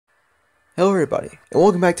Hello everybody, and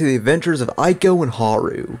welcome back to the adventures of Aiko and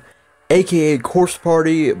Haru, aka Corpse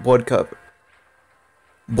Party Blood Cup.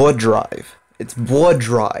 Blood Drive. It's Blood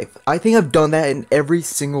Drive. I think I've done that in every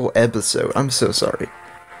single episode. I'm so sorry.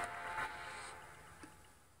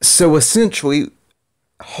 So essentially,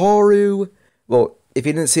 Haru, well, if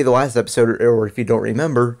you didn't see the last episode, or if you don't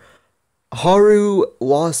remember, Haru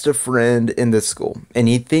lost a friend in this school, and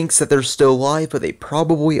he thinks that they're still alive, but they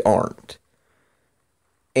probably aren't.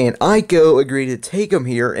 And Aiko agreed to take him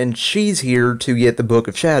here, and she's here to get the Book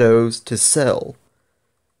of Shadows to sell.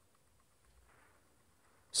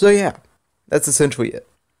 So yeah, that's essentially it.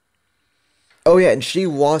 Oh yeah, and she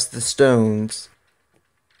lost the stones.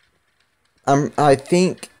 I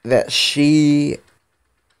think that she...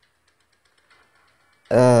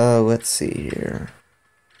 let's see here.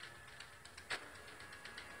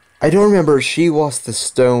 I don't remember if she lost the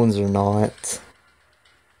stones or not.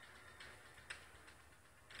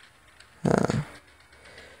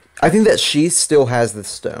 I think that she still has the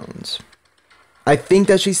stones. I think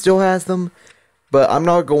that she still has them, but I'm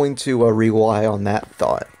not going to rely on that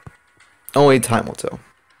thought. Only time will tell.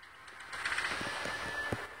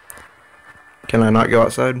 Can I not go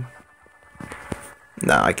outside?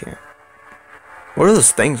 No, I can't. What are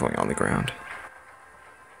those things going on the ground?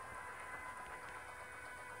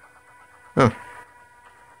 Huh.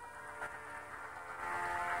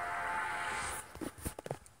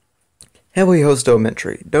 Heavily Host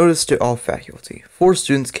Elementary. Notice to all faculty. 4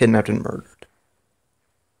 students kidnapped and murdered.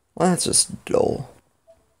 Well, that's just dull.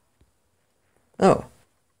 Oh.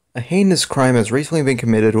 A heinous crime has recently been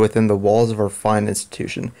committed within the walls of our fine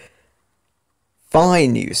institution.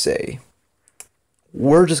 Fine, you say?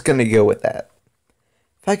 We're just gonna go with that.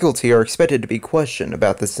 Faculty are expected to be questioned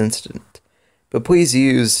about this incident, but please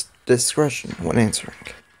use discretion when answering.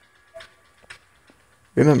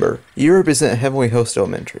 Remember, you represent Heavenly Host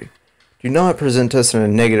Elementary. Do not present us in a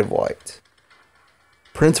negative light.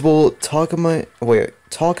 Principal Takamine,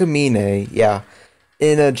 yeah.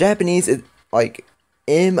 In Japanese, it's like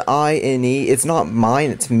M-I-N-E. It's not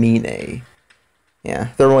mine, it's Mine. Yeah,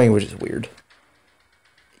 their language is weird.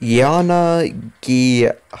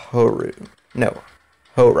 Yanagihoru. No,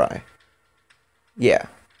 Horai. Yeah.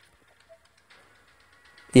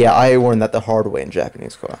 Yeah, I learned that the hard way in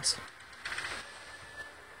Japanese class.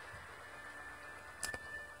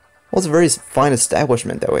 Well, it's a very fine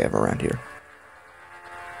establishment that we have around here.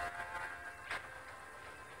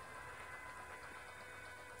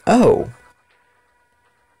 Oh.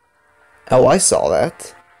 Oh, I saw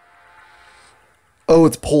that. Oh,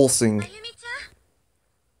 it's pulsing.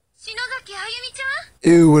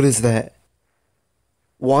 Ew, what is that?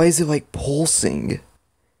 Why is it like pulsing?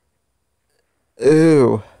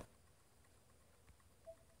 Ew.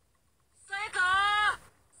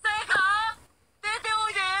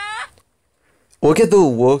 Look at the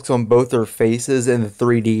looks on both their faces in the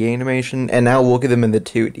 3D animation, and now look at them in the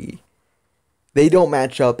 2D. They don't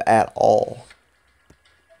match up at all.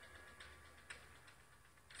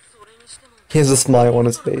 He has a smile on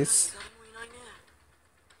his face.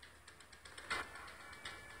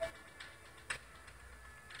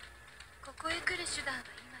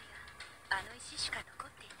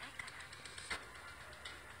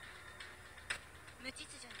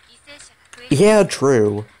 Yeah,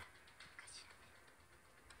 true.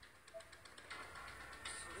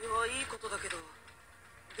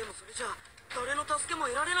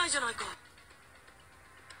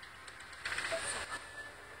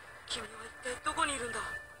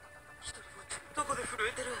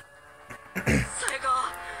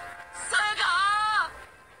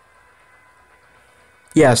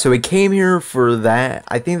 Yeah, so he came here for that.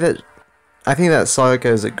 I think that Sayaka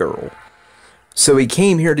is a girl. So he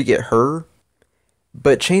came here to get her,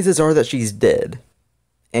 but chances are that she's dead.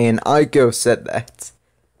 And Aiko said that.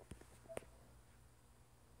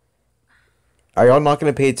 Are y'all not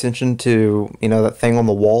going to pay attention to, that thing on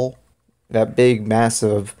the wall? That big,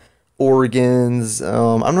 massive organs.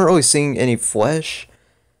 I'm not really seeing any flesh,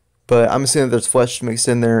 but I'm assuming there's flesh mixed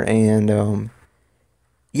in there, and,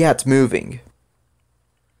 yeah, it's moving.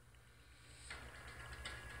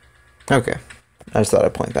 Okay. I just thought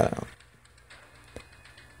I'd point that out.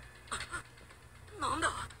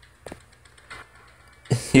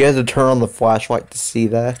 You had to turn on the flashlight to see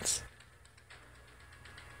that.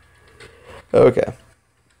 Okay.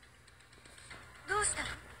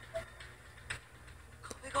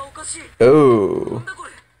 Oh.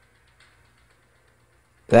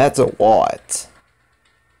 That's a lot.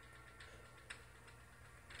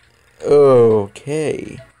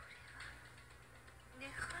 Okay.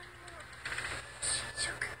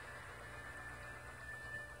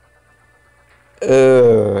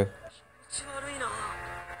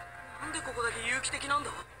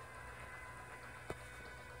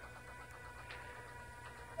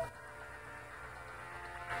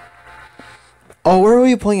 Oh, where are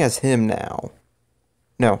we playing as him now?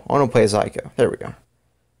 No, I want to play as Aiko. There we go.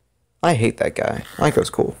 I hate that guy. Aiko's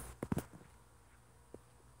cool.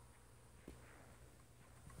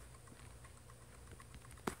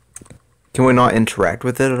 Can we not interact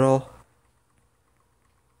with it at all?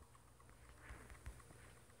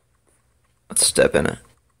 Let's step in it.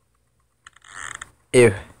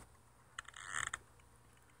 Ew.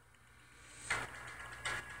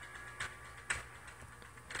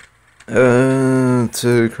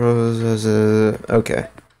 To cross as a... Okay.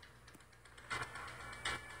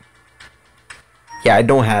 Yeah, I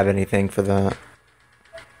don't have anything for that.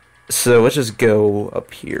 So let's just go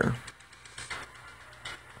up here.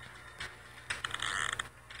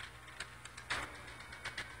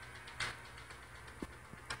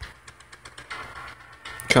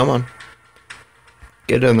 Come on.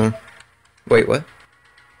 Get in there. Wait, what?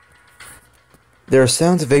 There are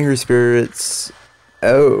sounds of angry spirits.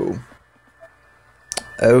 Oh.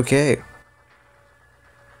 Okay.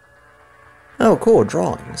 Oh, cool.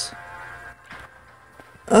 Drawings.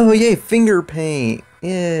 Oh, yay. Finger paint.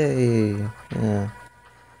 Yay. Yeah.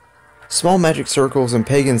 Small magic circles and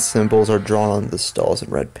pagan symbols are drawn on the stalls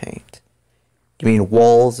in red paint. You mean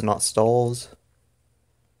walls, not stalls?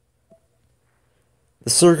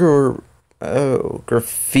 The circle... Oh,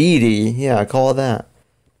 graffiti. Yeah, I call it that.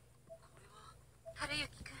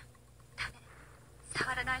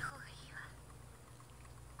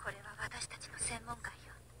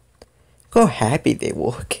 Look how happy they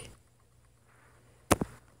look.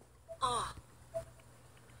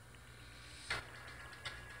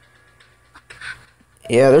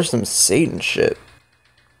 Yeah, there's some Satan shit.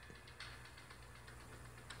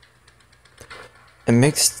 It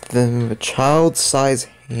makes them with child-sized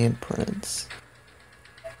handprints.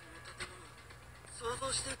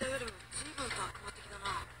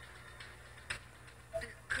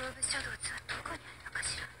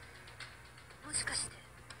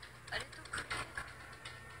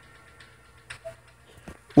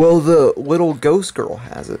 Well, the little ghost girl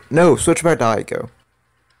has it. No, switch back to Aiko.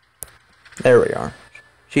 There we are.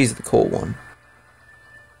 She's the cool one.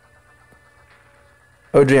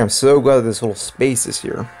 Oh gee, I'm so glad this little space is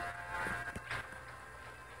here.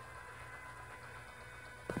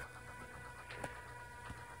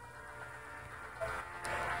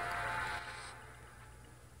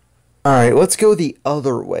 Alright, let's go the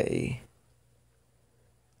other way.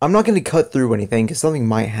 I'm not going to cut through anything because something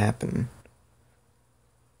might happen.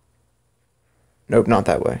 Nope, not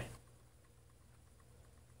that way.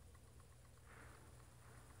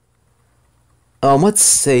 Let's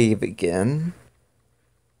save again.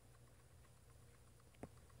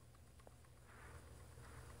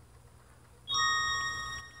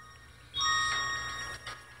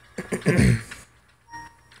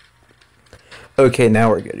 Okay, now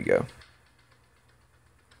we're good to go.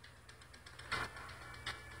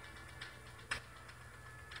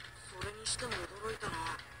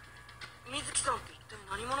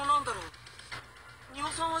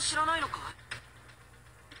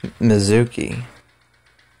 Mizuki.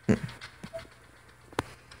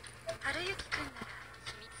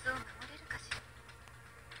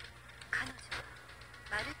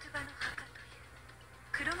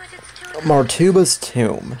 Martuba's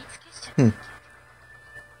tomb.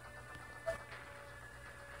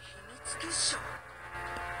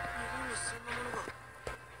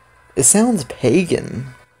 It sounds pagan.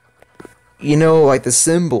 You know, like the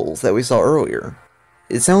symbols that we saw earlier.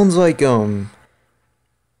 It sounds like,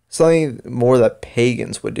 something more that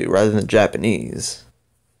pagans would do rather than Japanese.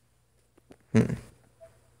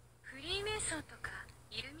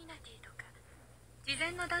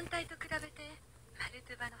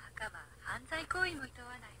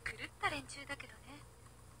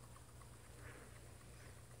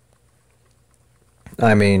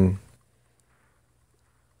 I mean,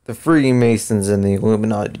 the Freemasons and the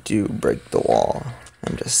Illuminati do break the law.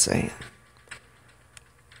 I'm just saying.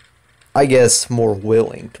 I guess more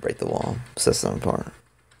willing to break the law, says some part.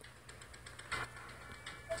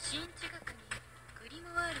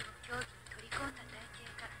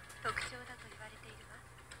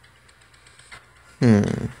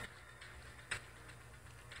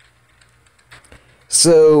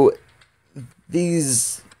 So,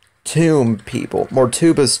 these tomb people,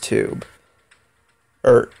 Martuba's tomb,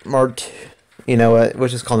 or you know what, we'll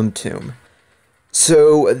just call them tomb.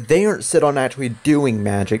 So, they aren't set on actually doing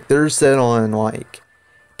magic, they're set on, like,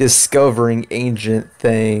 discovering ancient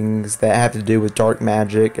things that have to do with dark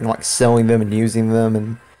magic, and, like, selling them and using them,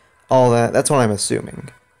 and all that. That's what I'm assuming.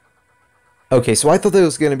 Okay, so I thought that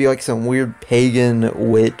was going to be, like, some weird pagan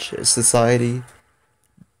witch society,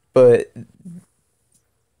 but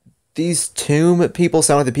these tomb people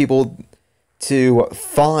sound like the people to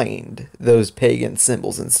find those pagan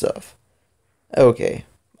symbols and stuff. Okay,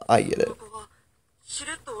 I get it.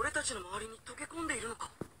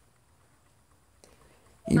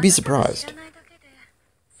 You'd be surprised.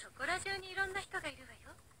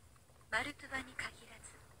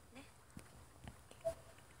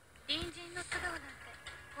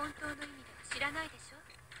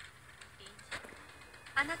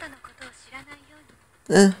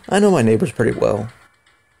 I know my neighbors pretty well.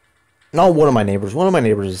 Not one of my neighbors. One of my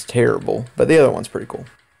neighbors is terrible, but the other one's pretty cool.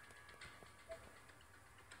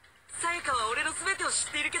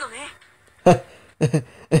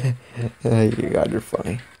 You God, you're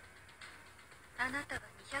funny.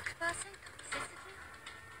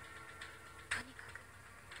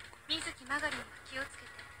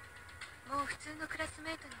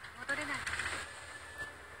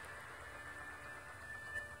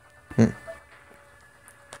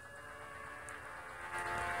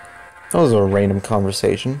 That was a random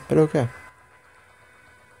conversation, but okay.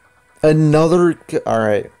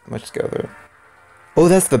 Alright, let's go there. Oh,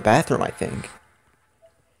 that's the bathroom, I think.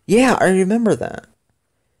 Yeah, I remember that.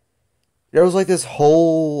 There was like this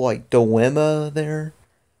whole, like, dilemma there.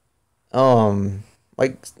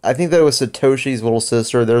 Like, I think that was Satoshi's little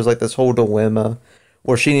sister. There was like this whole dilemma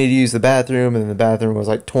where she needed to use the bathroom and the bathroom was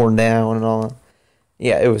like torn down and all that.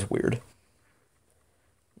 Yeah, it was weird.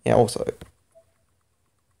 Yeah, also.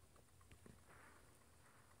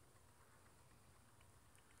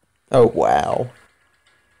 Oh, wow.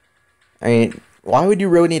 I mean, why would you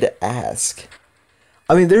really need to ask?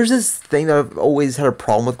 I mean, there's this thing that I've always had a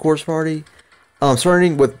problem with Corpse Party.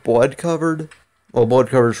 Starting with Blood Covered. Well, Blood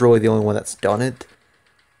Covered is really the only one that's done it.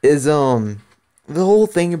 Is, the whole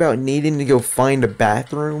thing about needing to go find a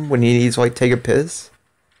bathroom when you need to, like, take a piss.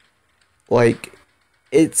 Like,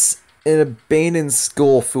 it's an abandoned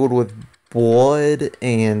school filled with blood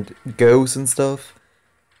and ghosts and stuff.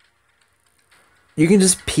 You can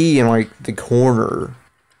just pee in, like, the corner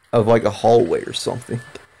of, like, a hallway or something.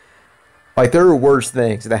 Like, there are worse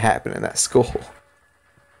things that happen in that school.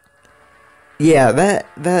 Yeah, that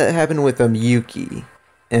happened with Yuki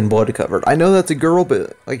in Blood Covered. I know that's a girl,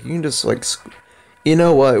 but, like, you can just, like... You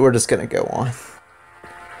know what? We're just gonna go on.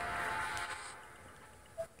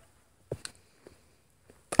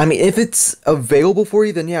 I mean, if it's available for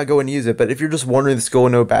you, then yeah, go and use it. But if you're just wandering the school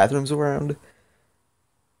and no bathrooms around...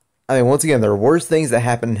 I mean, once again, there are worse things that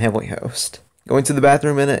happen in Heavenly Host. Going to the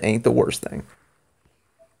bathroom in it ain't the worst thing.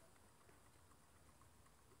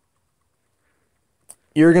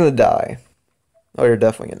 You're gonna die. Oh, you're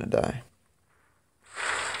definitely gonna die.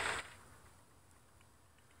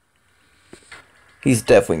 He's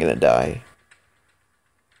definitely gonna die.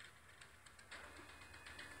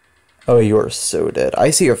 Oh, you are so dead.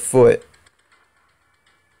 I see a foot.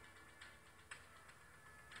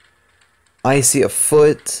 I see a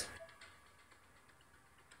foot.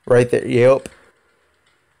 Right there, yep.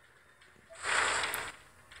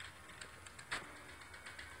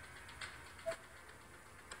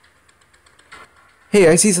 Hey,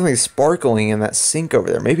 I see something sparkling in that sink over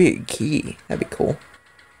there. Maybe a key. That'd be cool.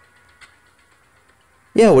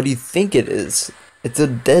 Yeah, what do you think it is? It's a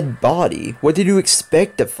dead body. What did you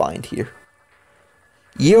expect to find here?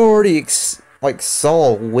 You already, like,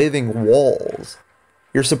 saw living walls.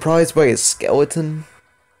 You're surprised by a skeleton?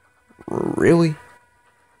 Really?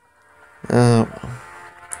 Well.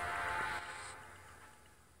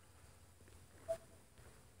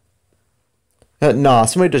 Nah,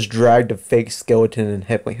 somebody just dragged a fake skeleton in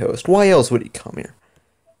Heavenly Host. Why else would he come here?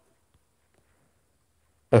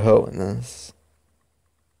 Oh, and this.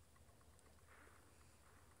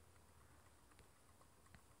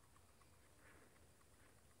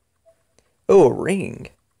 Oh, a ring.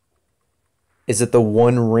 Is it the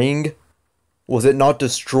one ring? Was it not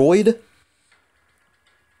destroyed?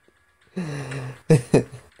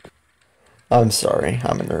 I'm sorry,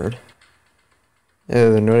 I'm a nerd.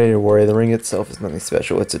 No need to worry, the ring itself is nothing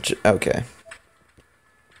special, it's a okay.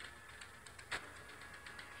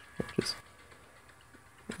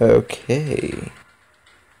 Okay.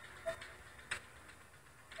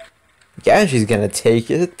 Yeah, she's gonna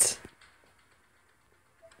take it.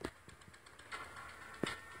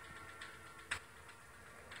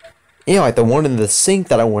 Yeah, like the one in the sink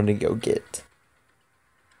that I wanted to go get.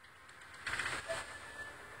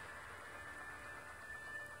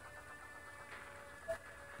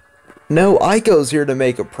 No, Aiko's here to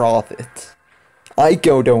make a profit.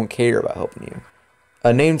 Aiko don't care about helping you.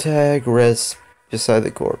 A name tag rests beside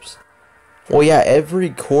the corpse. Well, yeah, every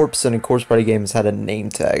corpse in a Corpse Party game has had a name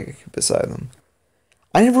tag beside them.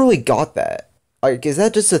 I never really got that. Like, is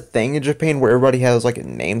that just a thing in Japan where everybody has, like, a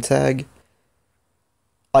name tag?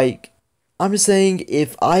 Like, I'm just saying,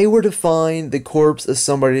 if I were to find the corpse of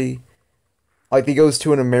somebody, like, that goes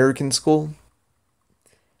to an American school,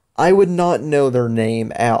 I would not know their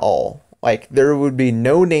name at all. Like, there would be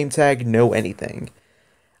no name tag, no anything.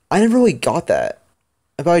 I never really got that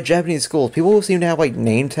about Japanese schools. People seem to have, like,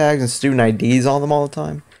 name tags and student IDs on them all the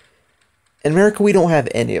time. In America, we don't have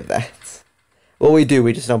any of that. Well, we do,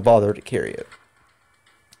 we just don't bother to carry it.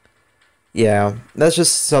 Yeah, that's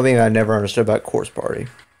just something I never understood about Course Party.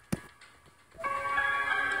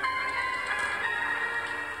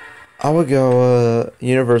 I would go,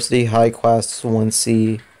 University High Class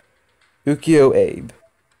 1C, Ukyo Abe.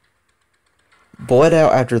 Bled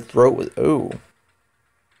out after throat was... Oh.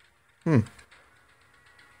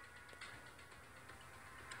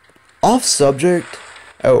 Off subject?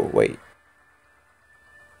 Oh, wait.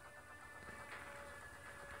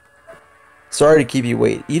 Sorry to keep you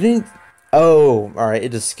waiting. You didn't... Oh, alright,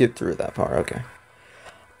 it just skipped through that part, okay.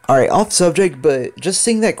 Alright, off subject, but just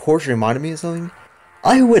seeing that course reminded me of something.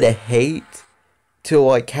 I would hate to,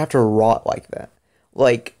 like, have to rot like that.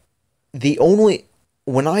 Like, the only...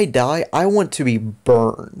 When I die, I want to be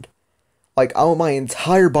burned. Like, I want my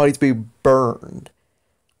entire body to be burned.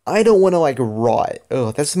 I don't want to, like, rot.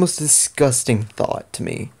 Ugh, that's the most disgusting thought to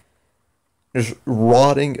me. Just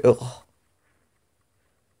rotting, ugh.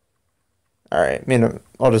 Alright,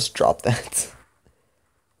 I'll just drop that.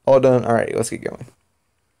 All done. Alright, let's get going.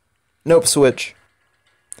 Nope, switch.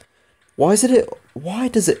 Why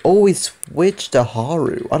does it always switch to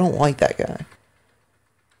Haru? I don't like that guy.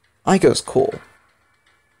 Aiko's cool.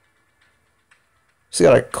 She's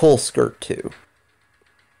got a cool skirt too.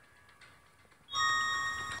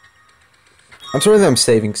 I'm sorry that I'm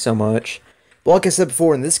saving so much. But like I said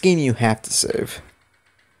before, in this game you have to save.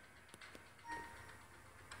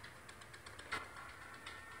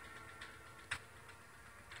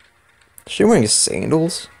 Is she wearing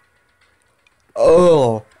sandals?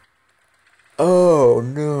 Oh. Oh,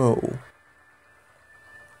 no.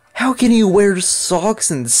 How can you wear socks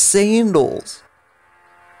and sandals?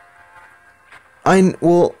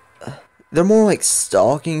 Well, they're more like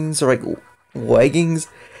stockings or like leggings,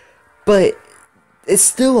 but it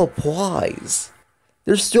still applies.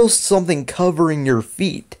 There's still something covering your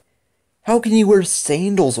feet. How can you wear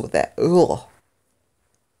sandals with that? Ugh.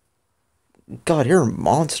 God, you're a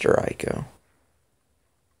monster, Aiko.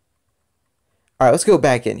 Alright, let's go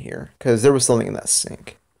back in here, because there was something in that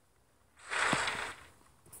sink.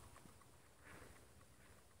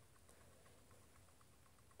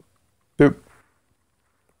 Boop.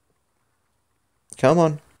 Come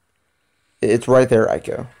on. It's right there,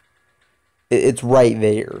 Aiko. It's right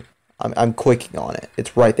there. I'm clicking on it.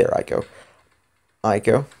 It's right there, Aiko.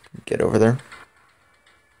 Aiko, get over there.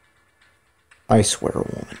 I swear,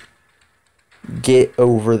 woman. Get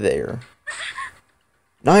over there.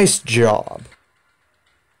 Nice job.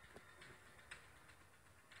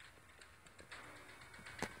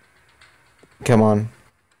 Come on.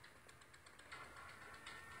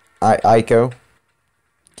 Aiko.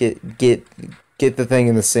 Get the thing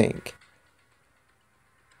in the sink.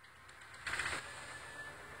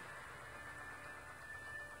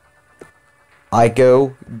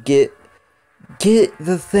 Aiko, get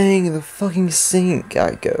the thing in the fucking sink,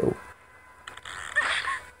 Aiko.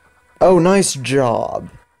 Oh, nice job.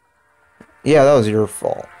 Yeah, that was your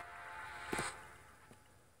fault.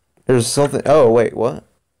 There's something... Oh, wait, what?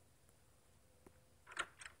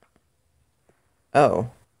 Oh.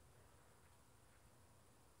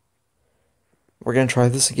 We're gonna try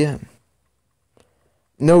this again.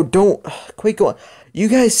 No, don't... Quit going... You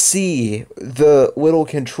guys see the little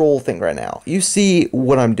control thing right now. You see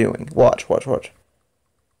what I'm doing. Watch, watch, watch.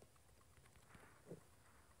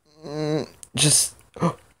 Just...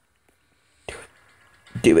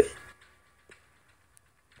 Do it.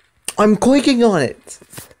 I'm clicking on it.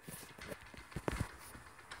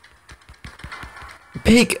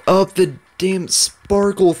 Pick up the damn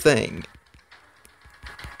sparkle thing.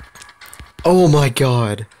 Oh my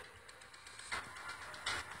god.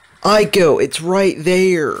 Aiko, it's right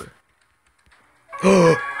there.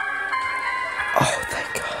 Oh,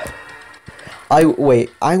 thank god.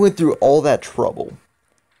 I went through all that trouble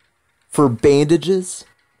for bandages.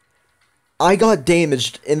 I got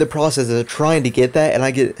damaged in the process of trying to get that, and I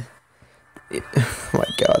get... Oh my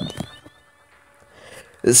god.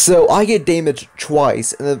 So, I get damaged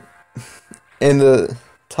twice in the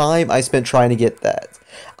time I spent trying to get that.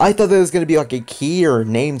 I thought that was going to be like a key or a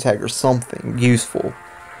name tag or something useful.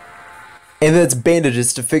 And then it's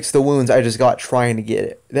bandages to fix the wounds I just got trying to get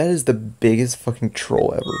it. That is the biggest fucking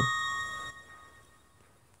troll ever.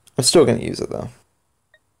 I'm still gonna use it though.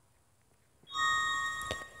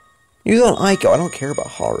 Use it on Aiko. I don't care about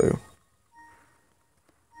Haru.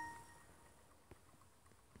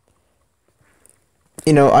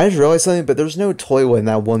 You know, I just realized something, but there's no toilet in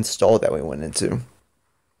that one stall that we went into.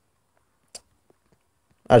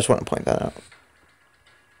 I just want to point that out.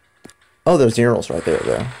 Oh, there's urinals right there,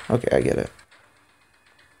 though. Okay, I get it.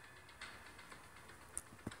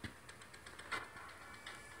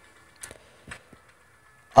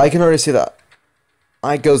 I can already see that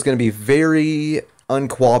Aiko's going to be very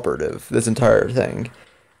uncooperative this entire thing.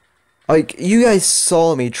 Like, you guys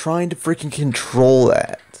saw me trying to freaking control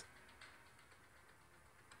that.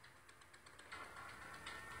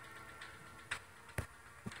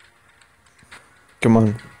 Come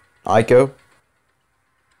on. Aiko?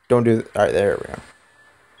 Don't do that. Alright, there we go.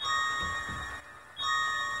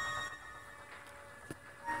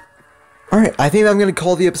 Alright, I think I'm going to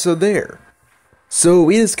call the episode there. So,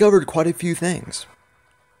 we discovered quite a few things.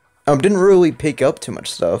 Didn't really pick up too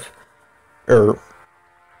much stuff. Yeah,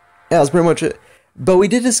 that's pretty much it. But we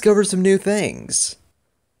did discover some new things.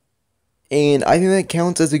 And I think that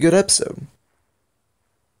counts as a good episode.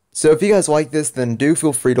 So if you guys like this, then do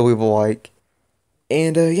feel free to leave a like.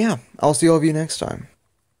 And yeah, I'll see all of you next time.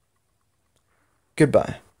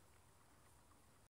 Goodbye.